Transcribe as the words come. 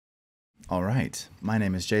All right, my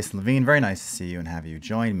name is Jason Levine. Very nice to see you and have you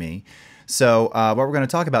join me. So what we're going to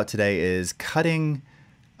talk about today is cutting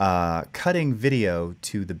video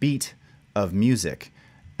to the beat of music.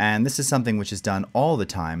 And this is something which is done all the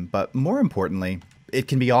time, but more importantly, it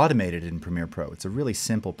can be automated in Premiere Pro. It's a really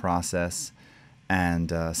simple process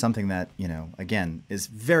and something that, you know, again, is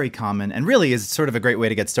very common and really is sort of a great way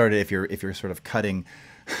to get started if you're sort of cutting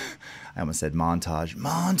I almost said montage.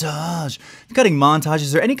 Montage! Cutting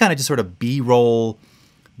montages or any kind of just sort of B-roll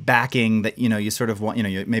backing that, you know, you sort of want, you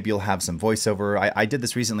know, maybe you'll have some voiceover. I did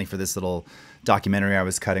this recently for this little documentary I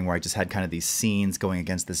was cutting where I just had kind of these scenes going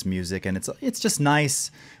against this music. And it's just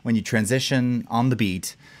nice when you transition on the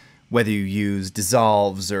beat, whether you use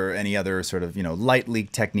dissolves or any other sort of, you know, light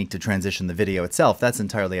leak technique to transition the video itself. That's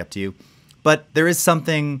entirely up to you. But there is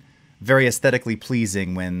something very aesthetically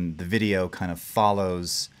pleasing when the video kind of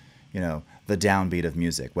follows, you know, the downbeat of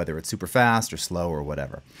music, whether it's super fast or slow or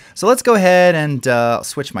whatever. So let's go ahead and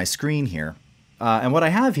switch my screen here. And what I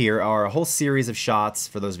have here are a whole series of shots,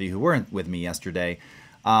 for those of you who weren't with me yesterday,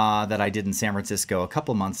 that I did in San Francisco a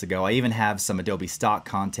couple months ago. I even have some Adobe stock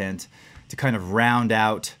content to kind of round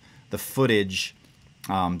out the footage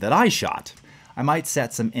that I shot. I might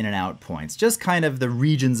set some in and out points, just kind of the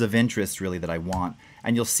regions of interest really that I want.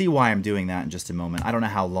 And you'll see why I'm doing that in just a moment. I don't know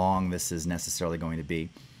how long this is necessarily going to be,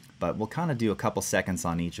 but we'll kind of do a couple seconds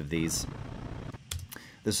on each of these.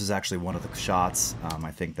 This is actually one of the shots I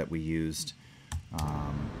think that we used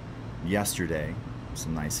yesterday.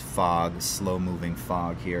 Some nice fog, slow-moving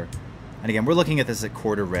fog here. And again, we're looking at this at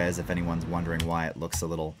quarter res if anyone's wondering why it looks a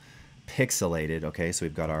little pixelated. Okay, so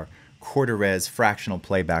we've got our quarter res fractional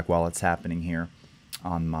playback while it's happening here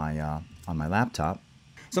on my laptop.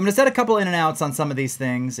 So I'm going to set a couple in and outs on some of these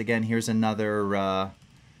things. Again, here's another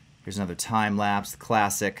time lapse,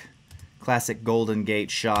 classic Golden Gate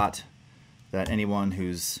shot that anyone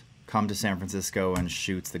who's come to San Francisco and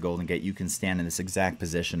shoots the Golden Gate, you can stand in this exact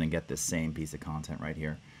position and get this same piece of content right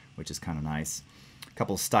here, which is kind of nice. A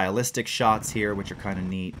couple stylistic shots here, which are kind of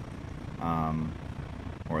neat,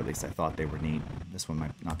 or at least I thought they were neat. This one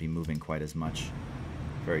might not be moving quite as much.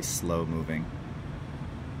 Very slow moving.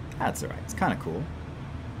 That's all right. It's kind of cool.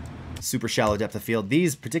 Super shallow depth of field.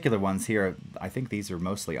 These particular ones here, I think these are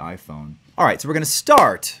mostly iPhone. All right, so we're going to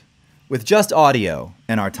start with just audio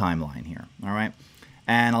in our timeline here, all right?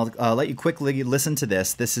 And I'll let you quickly listen to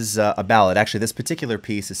this. This is a ballad. Actually, this particular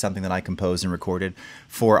piece is something that I composed and recorded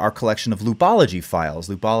for our collection of Loopology files.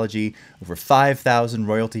 Loopology, over 5,000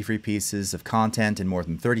 royalty-free pieces of content in more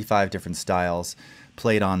than 35 different styles,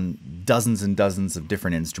 played on dozens and dozens of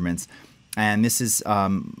different instruments. And this is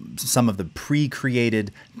some of the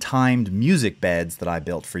pre-created timed music beds that I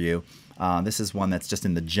built for you. This is one that's just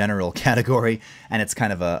in the general category, and it's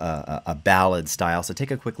kind of a ballad style. So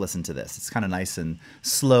take a quick listen to this. It's kind of nice and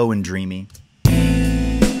slow and dreamy.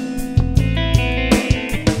 And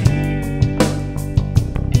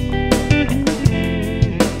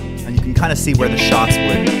you can kind of see where the shots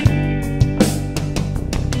would...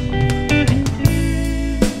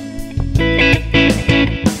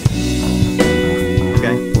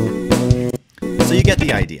 So you get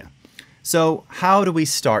the idea. So how do we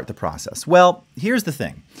start the process? Well, here's the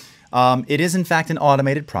thing. It is in fact an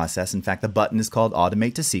automated process. In fact, the button is called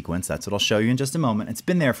Automate to Sequence. That's what I'll show you in just a moment. It's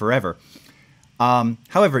been there forever.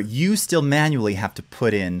 However, you still manually have to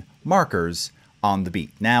put in markers on the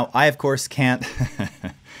beat. Now, I of course can't,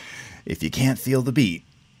 if you can't feel the beat,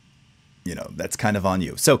 you know, that's kind of on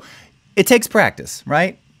you. So it takes practice,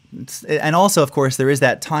 right? And also, of course, there is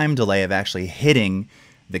that time delay of actually hitting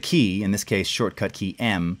the key, in this case, shortcut key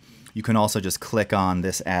M. You can also just click on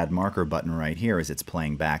this add marker button right here as it's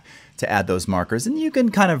playing back to add those markers, and you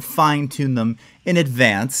can kind of fine tune them in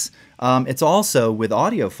advance. It's also with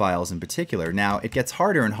audio files in particular. Now, it gets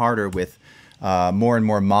harder and harder with more and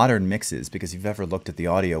more modern mixes, because if you've ever looked at the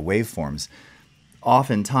audio waveforms,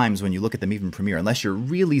 oftentimes when you look at them even in Premiere, unless you're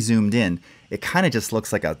really zoomed in, it kind of just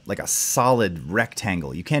looks like a solid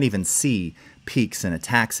rectangle. You can't even see peaks and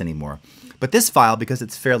attacks anymore. But this file, because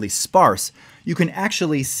it's fairly sparse, you can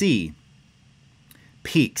actually see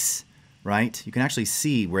peaks, right? You can actually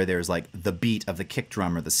see where there's like the beat of the kick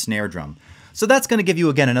drum or the snare drum. So that's going to give you,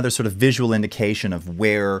 again, another sort of visual indication of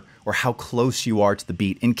where or how close you are to the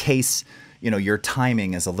beat in case, you know, your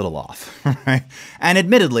timing is a little off, right? And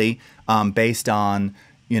admittedly, based on,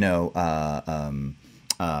 you know,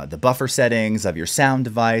 the buffer settings of your sound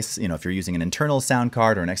device, you know, if you're using an internal sound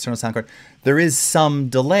card or an external sound card, there is some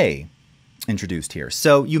delay introduced here.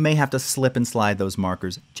 So you may have to slip and slide those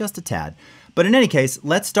markers just a tad. But in any case,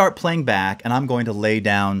 let's start playing back, and I'm going to lay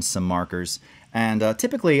down some markers. And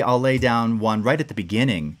typically I'll lay down one right at the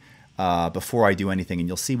beginning before I do anything, and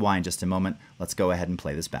you'll see why in just a moment. Let's go ahead and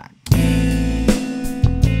play this back. You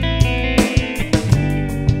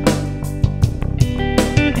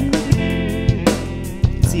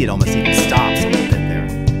can see it almost even stops a little bit there.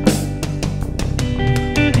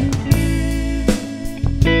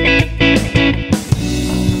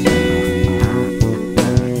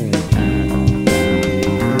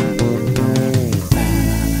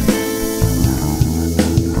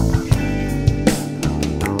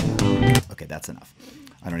 That's enough.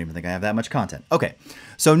 I don't even think I have that much content. Okay,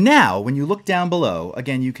 so now when you look down below,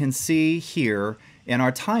 again, you can see here in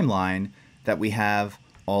our timeline that we have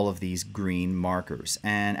all of these green markers.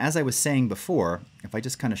 And as I was saying before, if I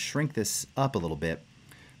just kind of shrink this up a little bit,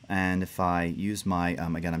 and if I use my,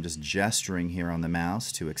 again, I'm just gesturing here on the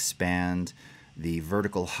mouse to expand the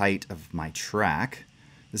vertical height of my track.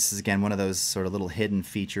 This is, again, one of those sort of little hidden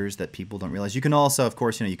features that people don't realize. You can also, of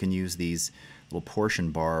course, you can use these little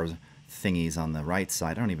portion bars thingies on the right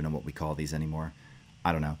side. I don't even know what we call these anymore.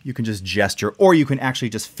 I don't know. You can just gesture, or you can actually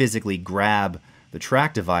just physically grab the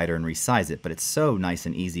track divider and resize it, but it's so nice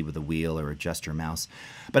and easy with a wheel or a gesture mouse.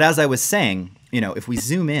 But as I was saying, if we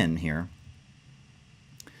zoom in here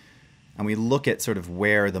and we look at sort of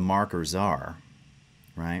where the markers are,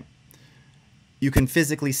 right? You can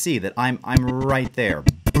physically see that I'm right there.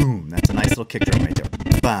 Boom. That's a nice little kick drum right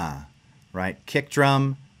there. Bah. Right? Kick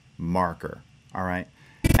drum, marker. All right?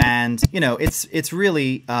 And, it's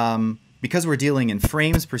really, because we're dealing in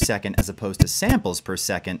frames per second as opposed to samples per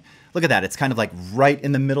second, look at that. It's kind of like right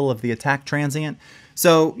in the middle of the attack transient.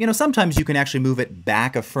 So, sometimes you can actually move it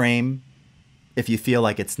back a frame if you feel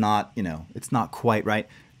like it's not, it's not quite right.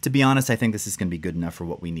 To be honest, I think this is going to be good enough for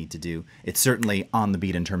what we need to do. It's certainly on the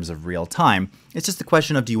beat in terms of real time. It's just a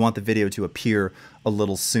question of, do you want the video to appear a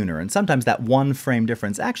little sooner? And sometimes that one frame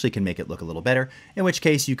difference actually can make it look a little better, in which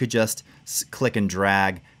case you could just click and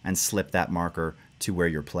drag and slip that marker to where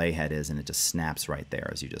your playhead is, and it just snaps right there,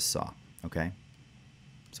 as you just saw. Okay?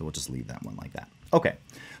 So we'll just leave that one like that. Okay,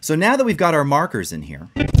 so now that we've got our markers in here,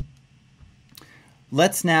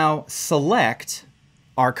 let's now select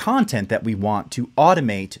our content that we want to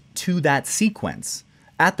automate to that sequence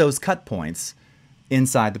at those cut points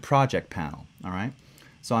inside the project panel. All right.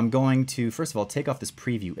 So I'm going to, first of all, take off this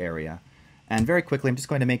preview area, and very quickly I'm just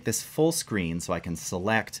going to make this full screen so I can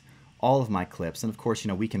select all of my clips. And of course,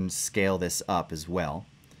 we can scale this up as well.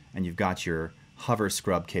 And you've got your hover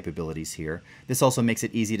scrub capabilities here. This also makes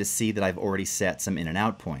it easy to see that I've already set some in and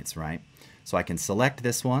out points, right? So I can select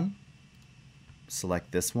this one,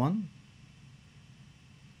 select this one.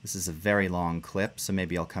 This is a very long clip, so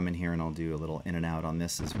maybe I'll come in here and I'll do a little in and out on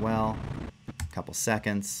this as well. A couple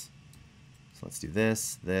seconds. So let's do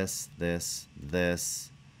this, this, this, this,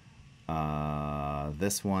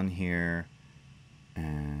 this one here,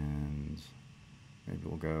 and maybe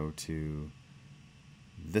we'll go to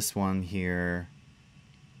this one here,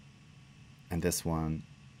 and this one,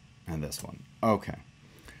 and this one. Okay.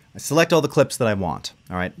 I select all the clips that I want,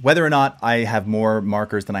 all right? Whether or not I have more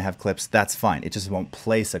markers than I have clips, that's fine. It just won't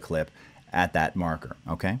place a clip at that marker,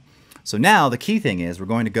 okay? So now the key thing is we're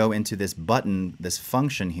going to go into this button, this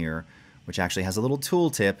function here, which actually has a little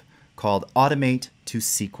tooltip called Automate to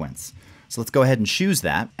Sequence. So let's go ahead and choose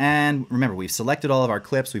that. And remember, we've selected all of our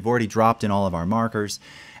clips. We've already dropped in all of our markers.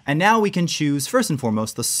 And now we can choose, first and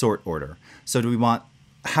foremost, the sort order. So do we want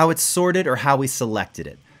how it's sorted or how we selected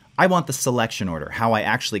it? I want the selection order, how I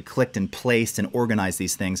actually clicked and placed and organized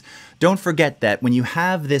these things. Don't forget that when you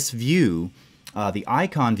have this view, the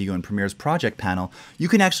icon view in Premiere's project panel, you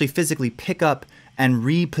can actually physically pick up and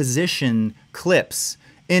reposition clips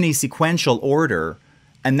in a sequential order,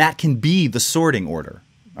 and that can be the sorting order,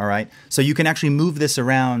 all right? So you can actually move this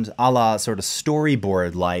around a la sort of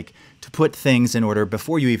storyboard-like to put things in order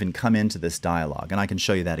before you even come into this dialogue. And I can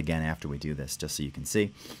show you that again after we do this, just so you can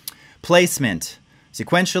see. Placement.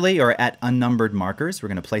 Sequentially or at unnumbered markers. We're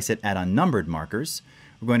going to place it at unnumbered markers.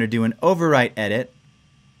 We're going to do an overwrite edit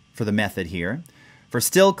for the method here. For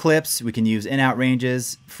still clips, we can use in-out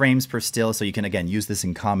ranges, frames per still, so you can, again, use this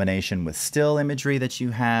in combination with still imagery that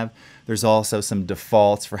you have. There's also some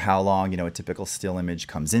defaults for how long, a typical still image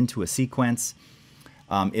comes into a sequence.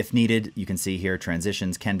 If needed, you can see here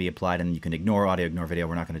transitions can be applied, and you can ignore audio, ignore video.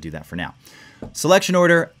 We're not going to do that for now. Selection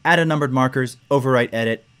order, add unnumbered markers, overwrite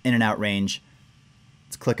edit, in and out range.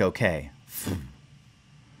 Let's click OK.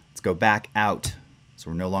 Let's go back out. So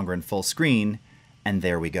we're no longer in full screen, and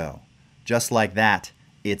there we go. Just like that,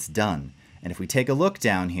 it's done. And if we take a look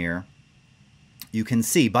down here, you can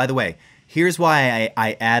see, by the way, here's why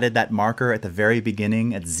I added that marker at the very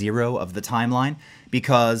beginning at 0 of the timeline,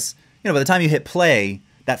 because by the time you hit play,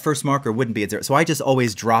 that first marker wouldn't be at 0. So I just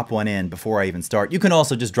always drop one in before I even start. You can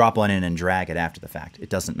also just drop one in and drag it after the fact. It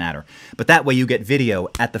doesn't matter. But that way you get video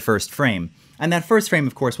at the first frame. And that first frame,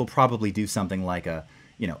 of course, will probably do something like a,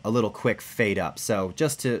 you know, a little quick fade up. So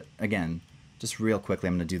just to, again, just real quickly,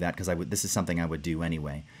 I'm going to do that because this is something I would do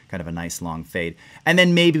anyway. Kind of a nice long fade. And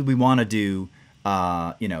then maybe we want to do,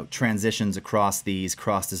 you know, transitions across these,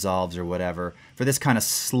 cross dissolves or whatever. For this kind of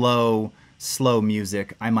slow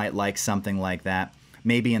music, I might like something like that.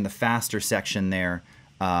 Maybe in the faster section there,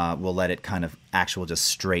 we'll let it kind of actual just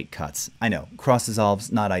straight cuts. I know, cross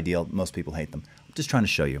dissolves, not ideal. Most people hate them. I'm just trying to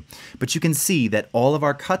show you. But you can see that all of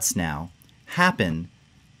our cuts now happen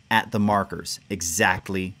at the markers,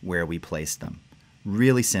 exactly where we placed them.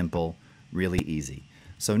 Really simple, really easy.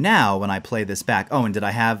 So now when I play this back, oh, and did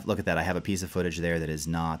I have, look at that, I have a piece of footage there that is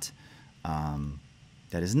not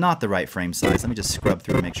the right frame size. Let me just scrub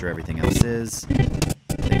through and make sure everything else is. I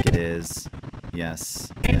think it is. Yes,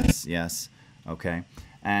 yes, yes. Okay.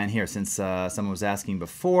 And here, since someone was asking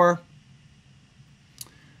before.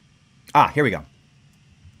 Here we go.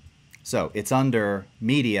 So it's under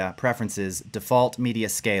Media, Preferences, Default Media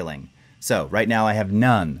Scaling. So right now I have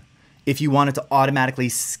none. If you want it to automatically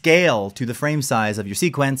scale to the frame size of your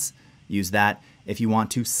sequence, use that. If you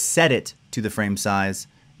want to set it to the frame size,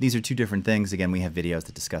 these are two different things. Again, we have videos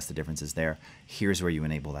that discuss the differences there. Here's where you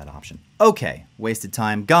enable that option. Okay, wasted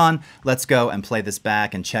time gone. Let's go and play this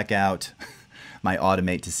back and check out my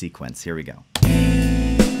automate to sequence. Here we go.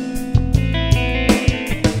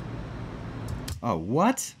 Oh,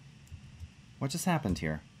 what? What just happened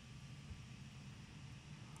here?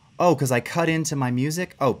 Oh, because I cut into my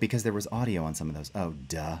music? Oh, because there was audio on some of those. Oh,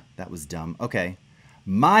 duh. That was dumb. Okay.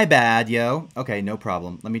 My bad, yo. Okay, no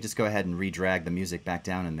problem. Let me just go ahead and redrag the music back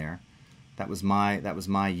down in there. That was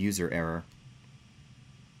my user error.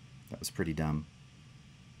 That was pretty dumb.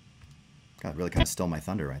 God, really kind of stole my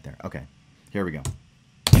thunder right there. Okay, here we go.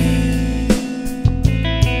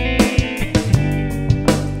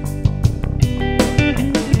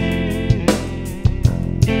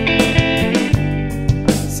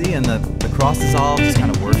 See, and the cross dissolve just kind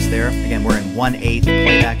of works there. Again, we're in 1/8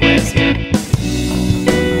 playback res here.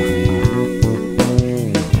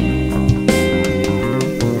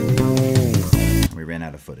 We ran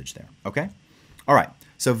out of footage there. Okay? All right.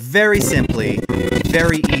 So very simply,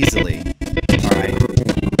 very easily, all right,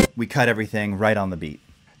 we cut everything right on the beat.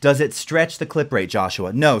 Does it stretch the clip rate,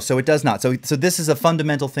 Joshua? No, so it does not. So this is a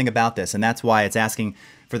fundamental thing about this, and that's why it's asking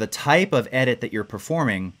for the type of edit that you're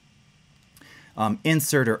performing,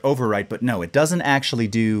 insert or overwrite, but no, it doesn't actually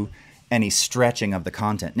do any stretching of the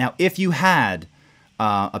content. Now, if you had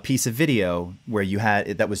a piece of video where you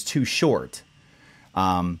had that was too short,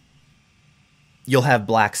 you'll have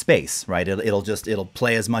black space, right? It'll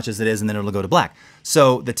play as much as it is and then it'll go to black.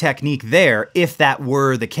 So the technique there, if that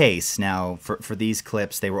were the case, now for these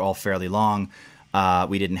clips, they were all fairly long.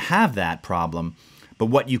 We didn't have that problem. But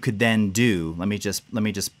what you could then do, let me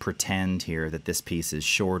just pretend here that this piece is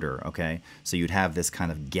shorter, okay? So you'd have this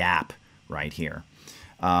kind of gap right here.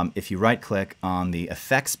 If you right-click on the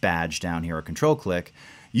effects badge down here or control-click,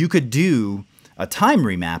 you could do a time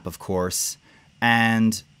remap, of course,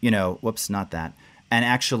 and, you know, whoops, not that, and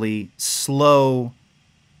actually slow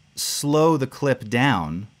the clip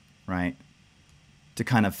down, right, to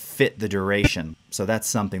kind of fit the duration. So that's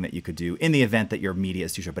something that you could do in the event that your media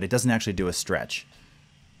is too short, but it doesn't actually do a stretch.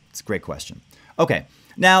 It's a great question. Okay,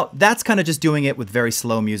 now that's kind of just doing it with very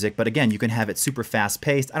slow music, but again, you can have it super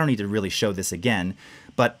fast-paced. I don't need to really show this again,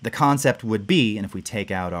 but the concept would be, and if we take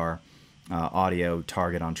out our audio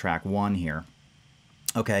target on track 1 here,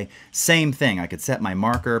 okay, same thing. I could set my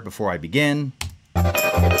marker before I begin.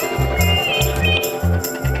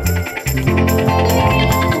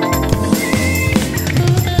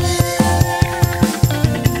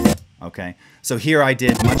 Okay, so here I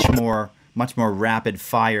did much more rapid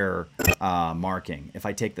fire marking. If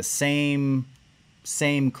I take the same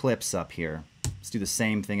clips up here, let's do the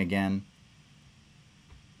same thing again.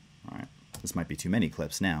 All right, this might be too many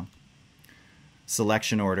clips now.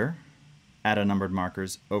 Selection order, add unnumbered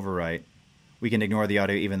markers, overwrite. We can ignore the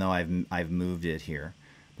audio even though I've moved it here.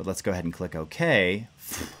 But let's go ahead and click OK.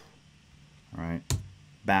 All right,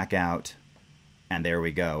 back out, and there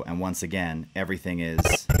we go. And once again, everything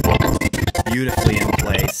is beautifully in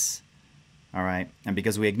place. All right, and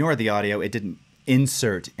because we ignored the audio, it didn't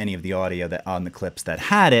insert any of the audio that on the clips that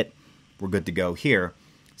had it. We're good to go here.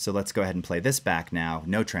 So let's go ahead and play this back now.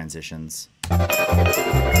 No transitions.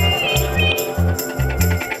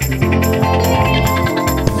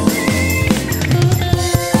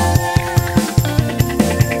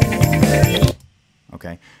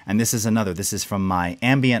 Okay, And this is another. This is from my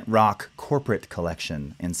ambient rock corporate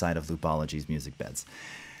collection inside of Loopology's music beds.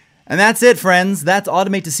 And that's it, friends. That's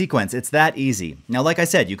automate to sequence. It's that easy. Now, like I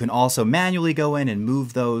said, you can also manually go in and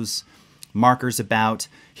move those markers about.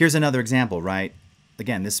 Here's another example, right?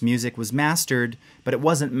 Again, this music was mastered, but it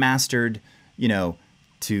wasn't mastered, you know,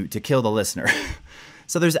 to kill the listener.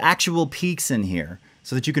 So there's actual peaks in here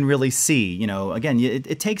so that you can really see, you know, again,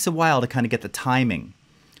 it takes a while to kind of get the timing,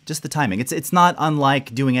 just the timing. It's not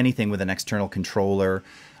unlike doing anything with an external controller.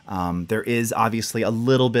 There is obviously a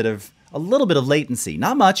little bit of latency.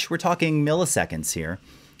 Not much. We're talking milliseconds here.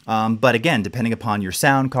 But again, depending upon your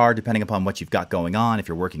sound card, depending upon what you've got going on, if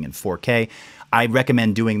you're working in 4K, I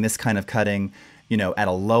recommend doing this kind of cutting, you know, at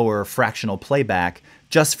a lower fractional playback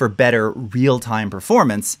just for better real-time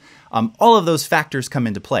performance. All of those factors come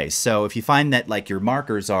into play. So if you find that like your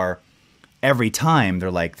markers are every time they're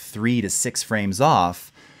like 3 to 6 frames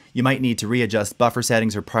off, you might need to readjust buffer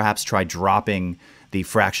settings or perhaps try dropping the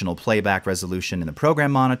fractional playback resolution in the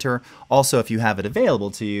program monitor. Also, if you have it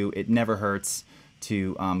available to you, it never hurts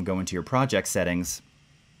to go into your project settings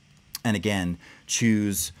and again,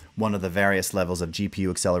 choose one of the various levels of GPU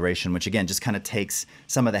acceleration, which again, just kind of takes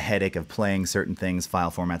some of the headache of playing certain things,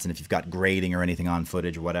 file formats, and if you've got grading or anything on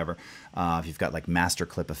footage or whatever, if you've got like master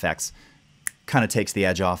clip effects, kind of takes the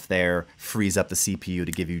edge off there, frees up the CPU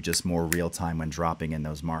to give you just more real time when dropping in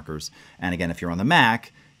those markers. And again, if you're on the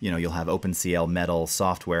Mac, you know, you'll have OpenCL, Metal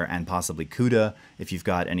software, and possibly CUDA if you've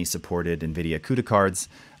got any supported NVIDIA CUDA cards.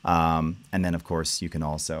 And then, of course, you can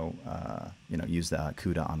also you know, use the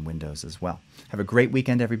CUDA on Windows as well. Have a great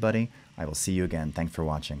weekend, everybody. I will see you again. Thanks for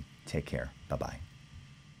watching. Take care. Bye-bye.